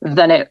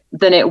than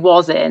it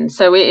was in.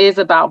 So it is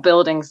about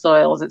building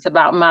soils. It's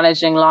about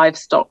managing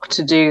livestock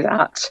to do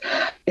that.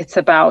 It's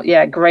about,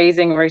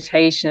 grazing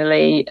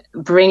rotationally,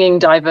 bringing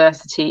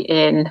diversity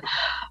in.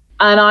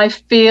 And I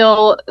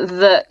feel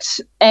that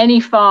any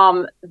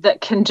farm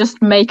that can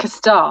just make a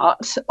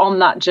start on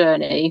that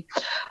journey,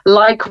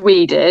 like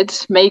we did,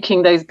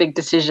 making those big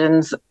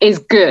decisions, is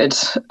good.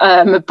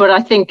 But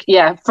I think,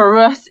 for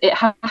us, it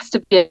has to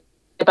be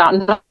about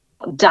not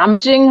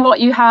damaging what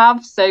you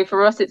have. So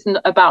for us, it's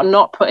about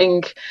not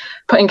putting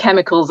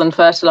chemicals and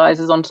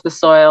fertilizers onto the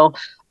soil,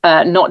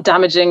 not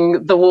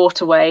damaging the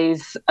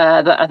waterways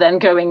that are then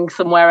going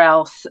somewhere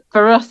else.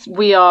 For us,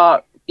 we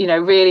are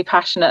really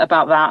passionate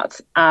about that,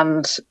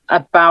 and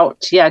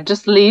about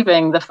just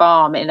leaving the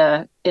farm in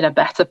a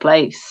better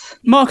place.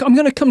 Mark, I'm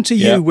going to come to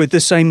you with the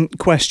same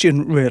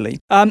question, really.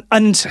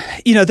 And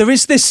there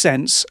is this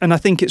sense, and I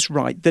think it's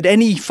right, that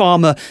any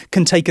farmer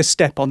can take a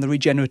step on the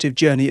regenerative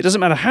journey. It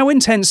doesn't matter how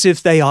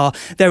intensive they are.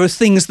 There are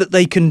things that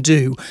they can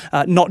do,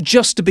 not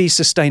just to be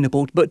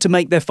sustainable, but to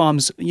make their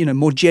farms,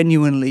 more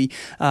genuinely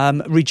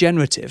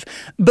regenerative.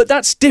 But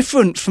that's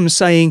different from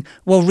saying,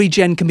 well,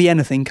 regen can be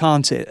anything,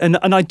 can't it? And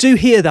I do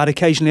hear that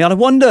occasionally. And I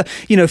wonder,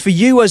 for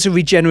you as a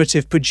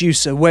regenerative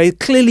producer, where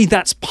clearly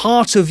that's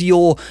part of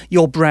your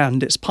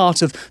brand, it's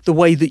part of the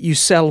way that you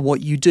sell what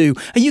you do.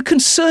 Are you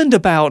concerned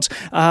about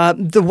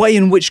the way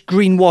in which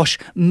greenwash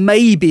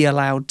may be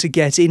allowed to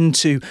get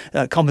into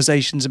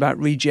conversations about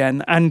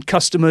regen, and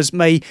customers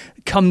may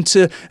come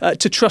to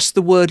trust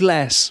the word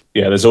less?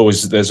 Yeah, there's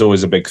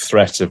always a big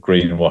threat of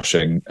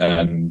greenwashing,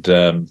 and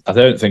I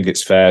don't think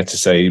it's fair to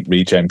say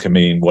regen can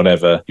mean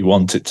whatever you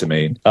want it to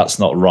mean. That's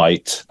not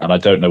right, and I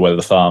don't know whether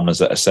the farmers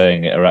that are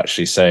saying it are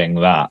actually saying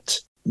that.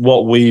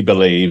 What we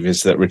believe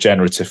is that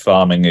regenerative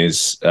farming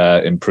is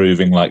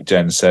improving, like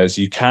Jen says.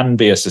 You can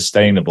be a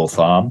sustainable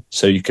farm,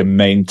 so you can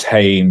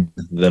maintain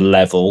the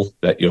level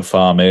that your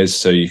farm is,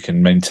 so you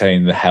can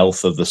maintain the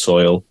health of the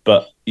soil,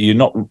 but you're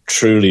not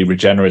truly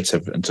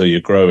regenerative until you're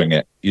growing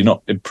it. You're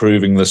not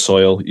improving the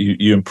soil.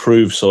 You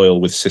improve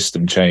soil with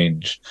system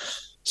change.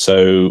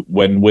 So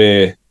when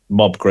we're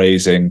mob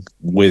grazing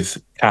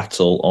with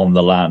cattle on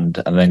the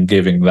land and then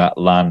giving that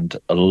land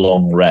a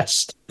long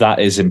rest, that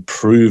is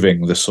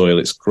improving the soil.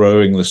 It's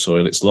growing the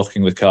soil. It's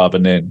locking the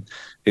carbon in.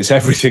 It's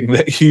everything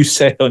that you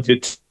say on your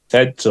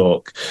TED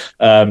talk.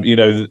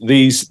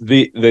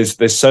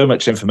 There's so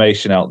much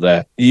information out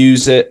there.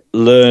 Use it,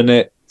 learn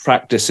it,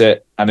 practice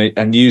it,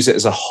 and use it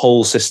as a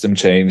whole system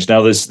change.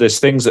 Now, there's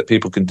things that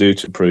people can do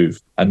to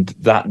improve, and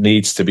that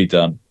needs to be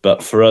done.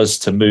 But for us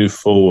to move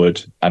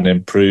forward and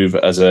improve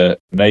as a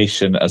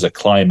nation, as a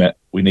climate,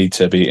 we need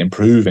to be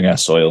improving our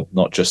soil,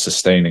 not just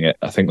sustaining it.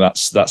 I think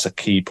that's a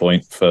key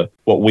point for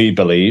what we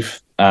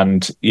believe.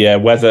 And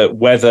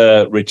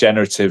whether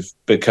regenerative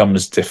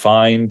becomes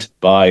defined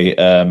by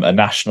a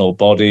national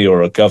body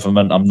or a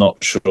government, I'm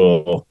not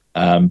sure.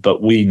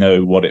 But we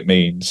know what it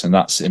means, and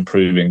that's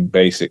improving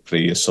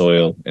basically your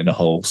soil in a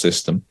whole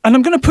system. And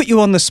I'm going to put you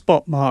on the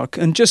spot, Mark,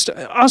 and just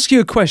ask you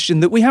a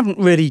question that we haven't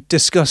really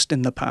discussed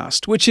in the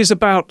past, which is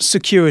about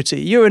security.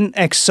 You're an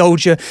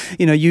ex-soldier,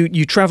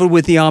 you travelled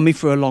with the army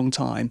for a long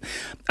time.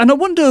 And I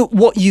wonder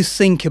what you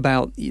think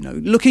about,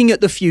 looking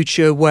at the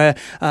future where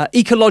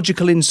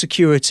ecological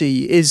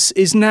insecurity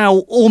is now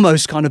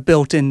almost kind of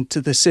built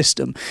into the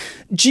system.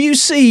 Do you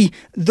see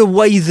the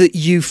way that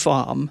you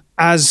farm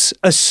as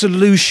a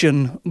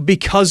solution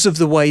because of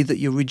the way that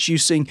you're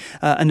reducing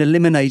and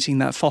eliminating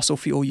that fossil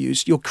fuel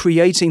use? You're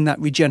creating that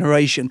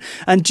regeneration.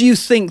 And do you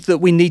think that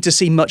we need to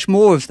see much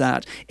more of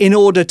that in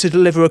order to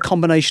deliver a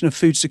combination of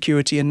food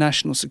security and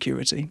national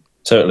security?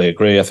 Totally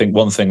agree. I think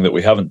one thing that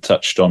we haven't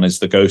touched on is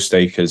the ghost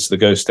acres. The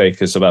ghost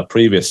acres of our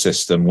previous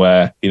system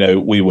where,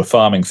 we were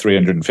farming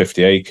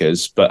 350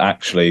 acres, but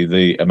actually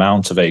the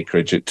amount of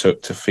acreage it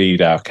took to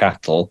feed our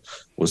cattle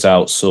was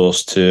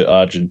outsourced to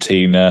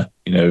Argentina,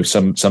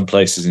 some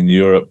places in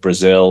Europe,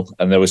 Brazil,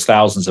 and there was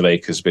thousands of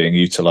acres being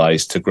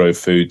utilized to grow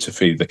food to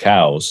feed the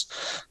cows.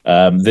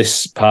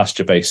 This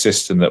pasture-based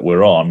system that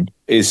we're on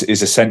is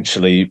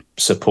essentially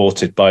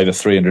supported by the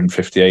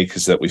 350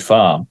 acres that we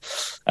farm.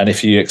 And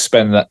if you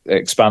expand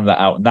that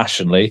out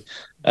nationally,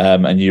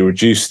 and you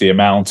reduce the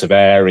amount of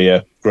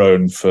area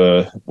grown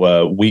for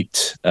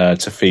wheat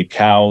to feed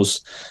cows,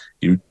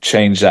 you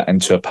change that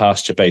into a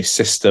pasture-based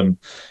system,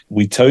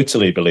 we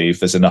totally believe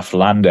there's enough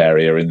land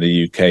area in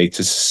the UK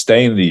to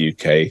sustain the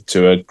UK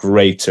to a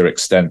greater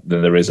extent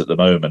than there is at the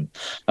moment.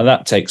 And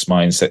that takes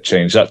mindset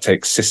change, that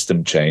takes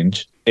system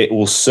change. It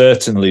will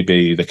certainly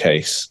be the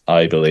case,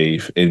 I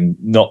believe, in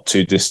not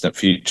too distant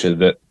future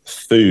that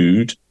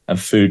food and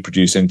food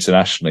produced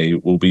internationally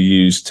will be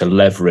used to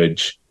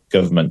leverage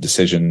government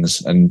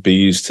decisions and be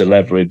used to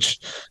leverage,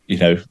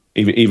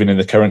 even in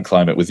the current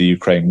climate with the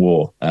Ukraine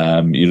war.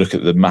 You look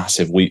at the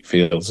massive wheat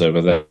fields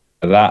over there,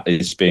 that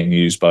is being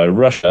used by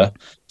Russia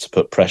to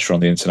put pressure on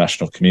the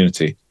international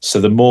community.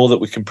 So the more that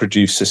we can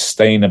produce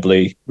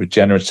sustainably,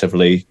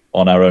 regeneratively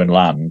on our own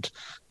land,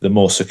 the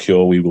more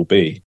secure we will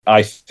be.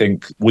 I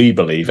think we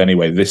believe,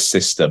 anyway, this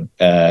system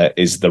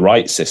is the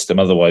right system.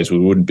 Otherwise, we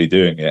wouldn't be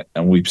doing it.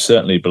 And we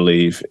certainly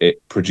believe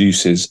it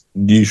produces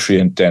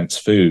nutrient-dense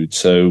food.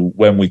 So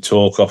when we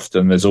talk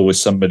often, there's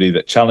always somebody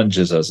that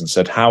challenges us and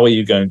said, how are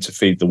you going to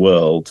feed the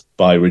world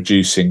by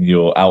reducing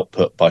your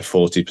output by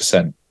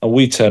 40%? And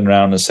we turn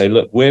around and say,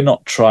 look, we're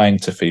not trying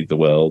to feed the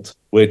world.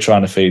 We're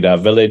trying to feed our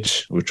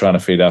village. We're trying to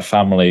feed our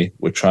family.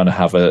 We're trying to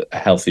have a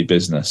healthy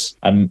business.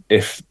 And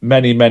if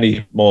many,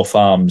 many more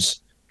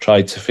farms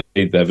tried to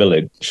feed their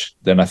village,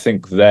 then I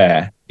think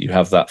there you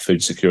have that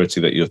food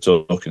security that you're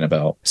talking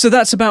about. So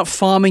that's about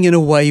farming in a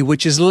way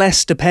which is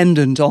less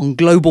dependent on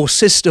global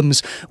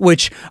systems,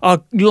 which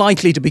are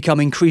likely to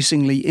become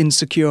increasingly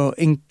insecure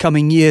in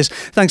coming years.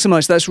 Thanks so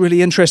much. That's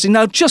really interesting.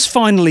 Now, just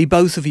finally,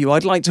 both of you,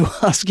 I'd like to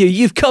ask you,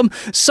 you've come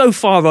so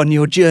far on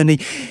your journey.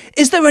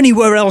 Is there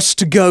anywhere else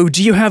to go?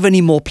 Do you have any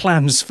more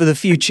plans for the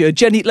future?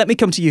 Jenny, let me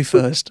come to you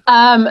first.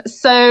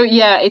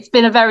 It's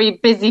been a very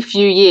busy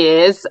few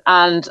years,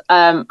 and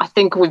I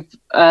think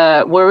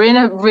we're in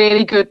a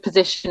really good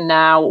position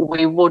now.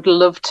 We would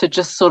love to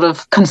just sort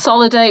of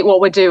consolidate what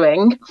we're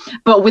doing,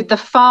 but with the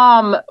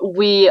farm,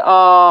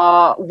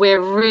 we're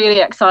really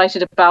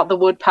excited about the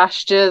wood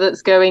pasture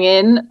that's going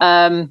in,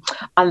 and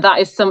that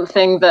is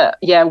something that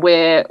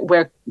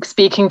we're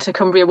speaking to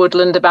Cumbria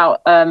Woodland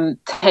about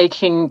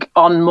taking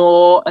on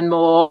more and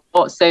more,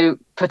 so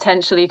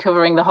potentially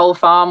covering the whole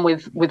farm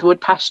with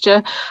wood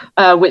pasture,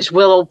 which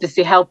will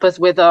obviously help us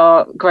with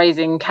our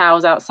grazing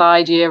cows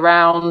outside year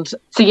round.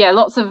 So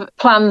lots of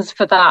plans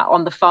for that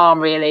on the farm,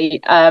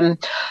 really. No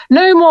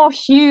more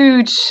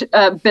huge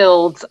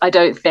builds, I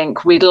don't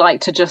think. We'd like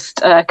to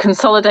just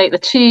consolidate the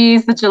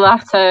cheese, the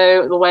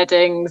gelato, the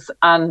weddings,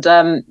 and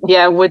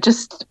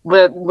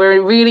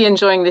we're really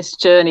enjoying this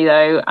journey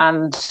though,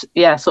 and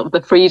sort of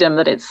the freedom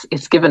that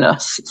it's given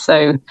us.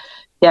 So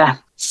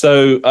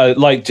So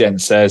like Jen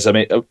says, I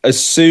mean,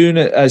 as soon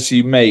as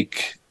you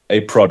make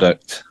a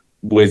product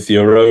with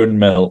your own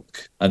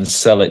milk and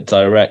sell it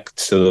direct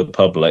to the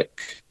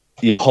public,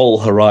 your whole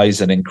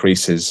horizon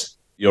increases.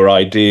 Your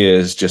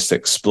ideas just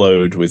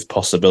explode with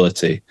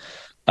possibility.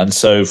 And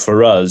so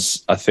for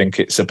us, I think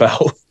it's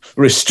about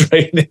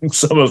restraining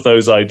some of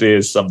those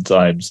ideas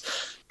sometimes.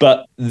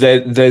 But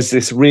there's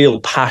this real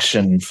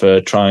passion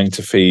for trying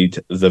to feed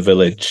the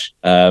village,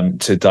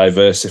 to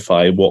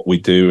diversify what we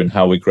do and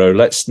how we grow.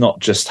 Let's not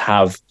just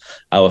have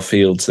our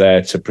fields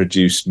there to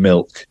produce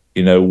milk.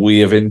 We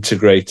have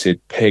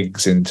integrated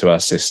pigs into our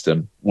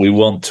system. We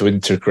want to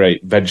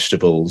integrate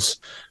vegetables.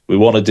 We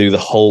want to do the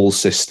whole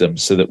system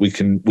so that we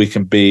can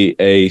be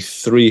a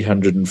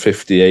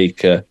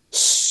 350-acre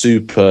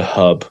super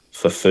hub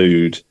for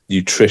food,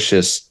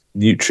 nutritious,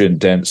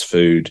 nutrient-dense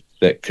food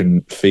that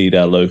can feed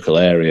our local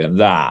area. And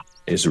that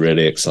is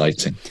really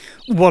exciting.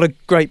 What a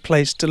great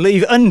place to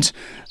leave. And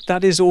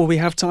that is all we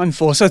have time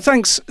for. So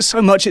thanks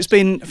so much. It's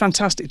been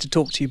fantastic to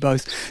talk to you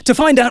both. To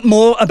find out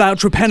more about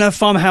Torpenhow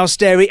Farmhouse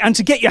Dairy and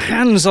to get your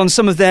hands on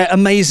some of their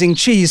amazing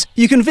cheese,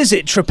 you can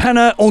visit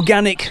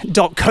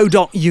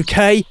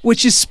torpenhoworganic.co.uk,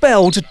 which is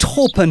spelled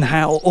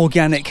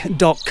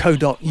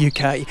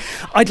torpenhoworganic.co.uk.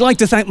 I'd like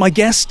to thank my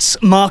guests,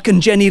 Mark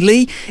and Jenny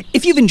Lee.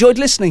 If you've enjoyed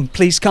listening,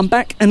 please come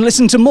back and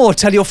listen to more.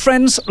 Tell your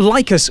friends,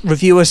 like us,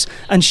 review us,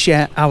 and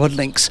share our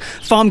links.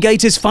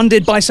 Farmgate is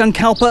funded by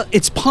Sankalpa.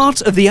 It's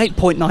part of the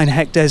 8.9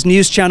 Hectares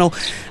news channel,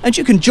 and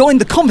you can join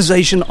the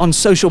conversation on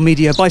social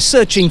media by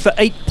searching for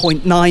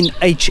 8.9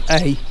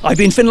 HA. I've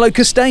been Finlo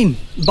Costain.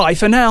 Bye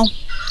for now.